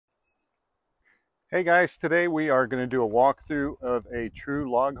Hey guys, today we are going to do a walkthrough of a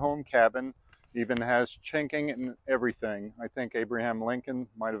true log home cabin. Even has chinking and everything. I think Abraham Lincoln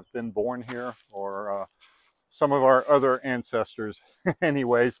might have been born here, or some of our other ancestors.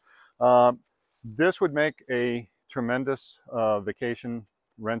 Anyways, uh, this would make a tremendous vacation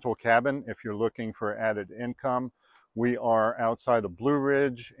rental cabin if you're looking for added income. We are outside of Blue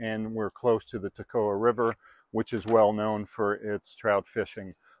Ridge and we're close to the Toccoa River, which is well known for its trout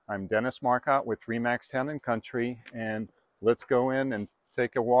fishing. I'm Dennis Marcott with Remax Town and Country, and let's go in and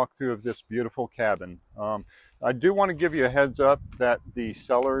take a walkthrough of this beautiful cabin. I do want to give you a heads up that the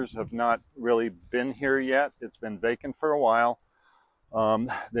sellers have not really been here yet. It's been vacant for a while.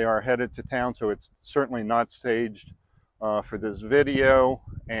 They are headed to town, so it's certainly not staged for this video,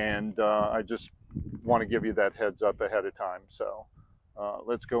 and I just want to give you that heads up ahead of time. So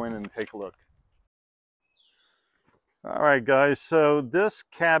let's go in and take a look. All right, guys, so this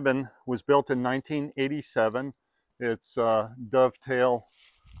cabin was built in 1987. It's dovetail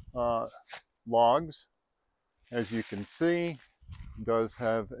logs. As you can see, it does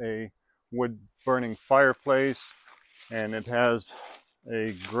have a wood burning fireplace, and it has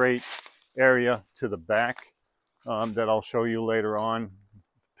a great area to the back that I'll show you later on.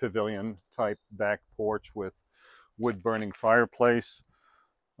 Pavilion type back porch with wood burning fireplace.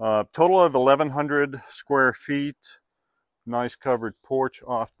 Total of 1,100 square feet. Nice covered porch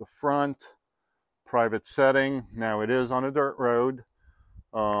off the front. Private setting. Now it is on a dirt road.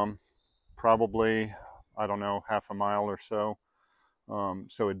 Probably, I don't know, half a mile or so.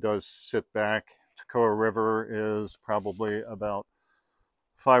 So it does sit back. Toccoa River is probably about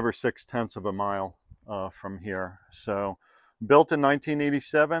 5 or 6 tenths of a mile from here. So built in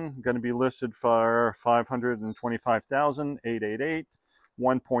 1987, going to be listed for $525,888,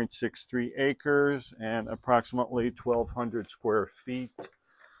 1.63 acres, and approximately 1,200 square feet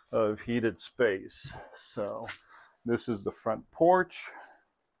of heated space. So this is the front porch,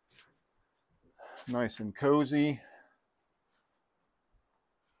 nice and cozy.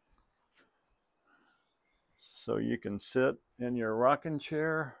 So you can sit in your rocking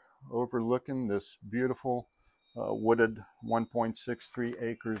chair overlooking this beautiful wooded 1.63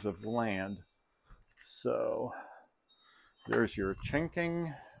 acres of land. So there's your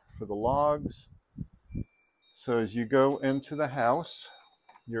chinking for the logs. So as you go into the house,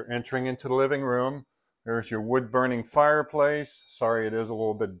 you're entering into the living room. There's your wood burning fireplace. Sorry, it is a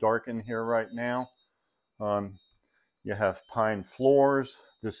little bit dark in here right now. You have pine floors.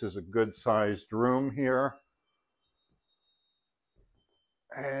 This is a good sized room here.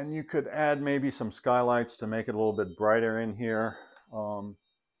 And you could add maybe some skylights to make it a little bit brighter in here.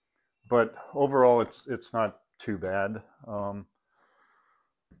 But overall, it's not too bad.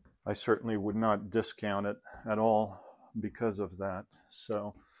 I certainly would not discount it at all because of that.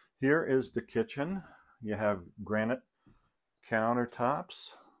 So here is the kitchen. You have granite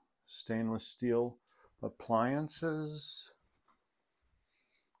countertops, stainless steel appliances,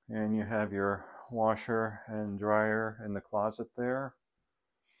 and you have your washer and dryer in the closet there.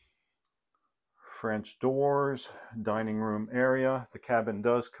 French doors, dining room area. The cabin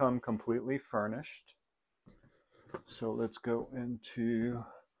does come completely furnished. So let's go into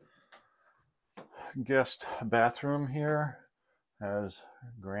guest bathroom here. Has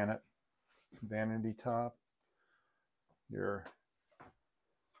granite vanity top, your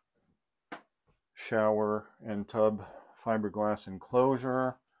shower and tub fiberglass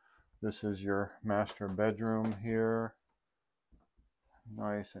enclosure. This is your master bedroom here.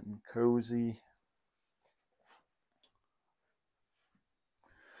 Nice and cozy.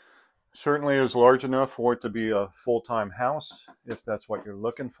 Certainly is large enough for it to be a full-time house, if that's what you're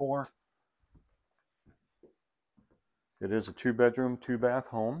looking for. It is a 2-bedroom, 2-bath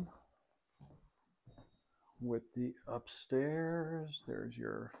home. With the upstairs, there's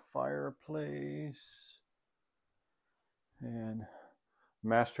your fireplace. And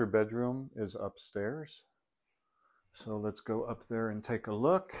master bedroom is upstairs. So let's go up there and take a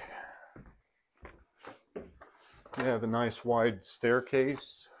look. You have a nice wide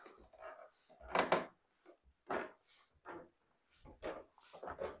staircase.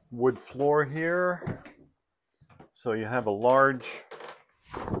 Wood floor here. So you have a large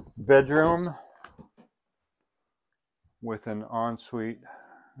bedroom with an ensuite.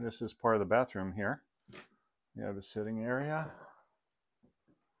 This is part of the bathroom here. You have a sitting area.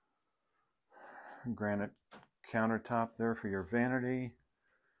 Granite countertop there for your vanity.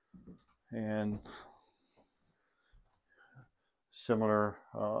 And similar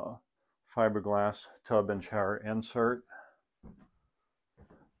fiberglass tub and shower insert.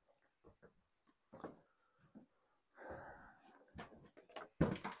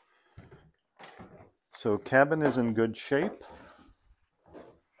 So cabin is in good shape.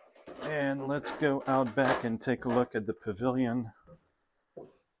 And let's go out back and take a look at the pavilion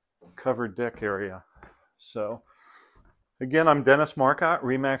covered deck area. So again, I'm Dennis Marcott,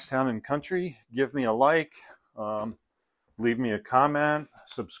 Remax Town & Country. Give me a like, leave me a comment,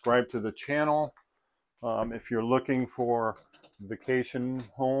 subscribe to the channel. If you're looking for vacation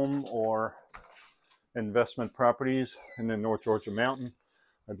home or investment properties in the North Georgia Mountain,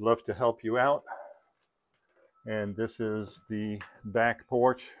 I'd love to help you out. And this is the back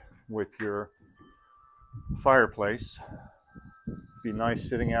porch with your fireplace. Be nice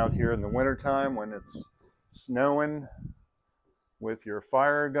sitting out here in the wintertime when it's snowing with your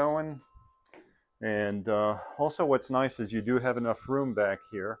fire going. And also what's nice is you do have enough room back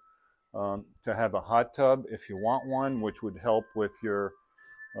here to have a hot tub if you want one, which would help with your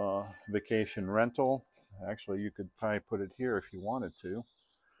vacation rental. Actually, you could probably put it here if you wanted to.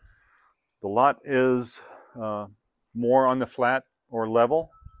 The lot is more on the flat or level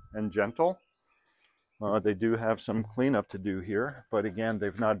and gentle. They do have some cleanup to do here, but again,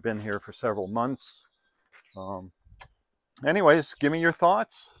 they've not been here for several months. Anyways, give me your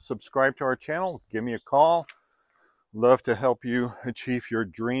thoughts. Subscribe to our channel. Give me a call. Love to help you achieve your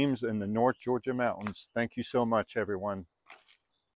dreams in the North Georgia mountains. Thank you so much, everyone.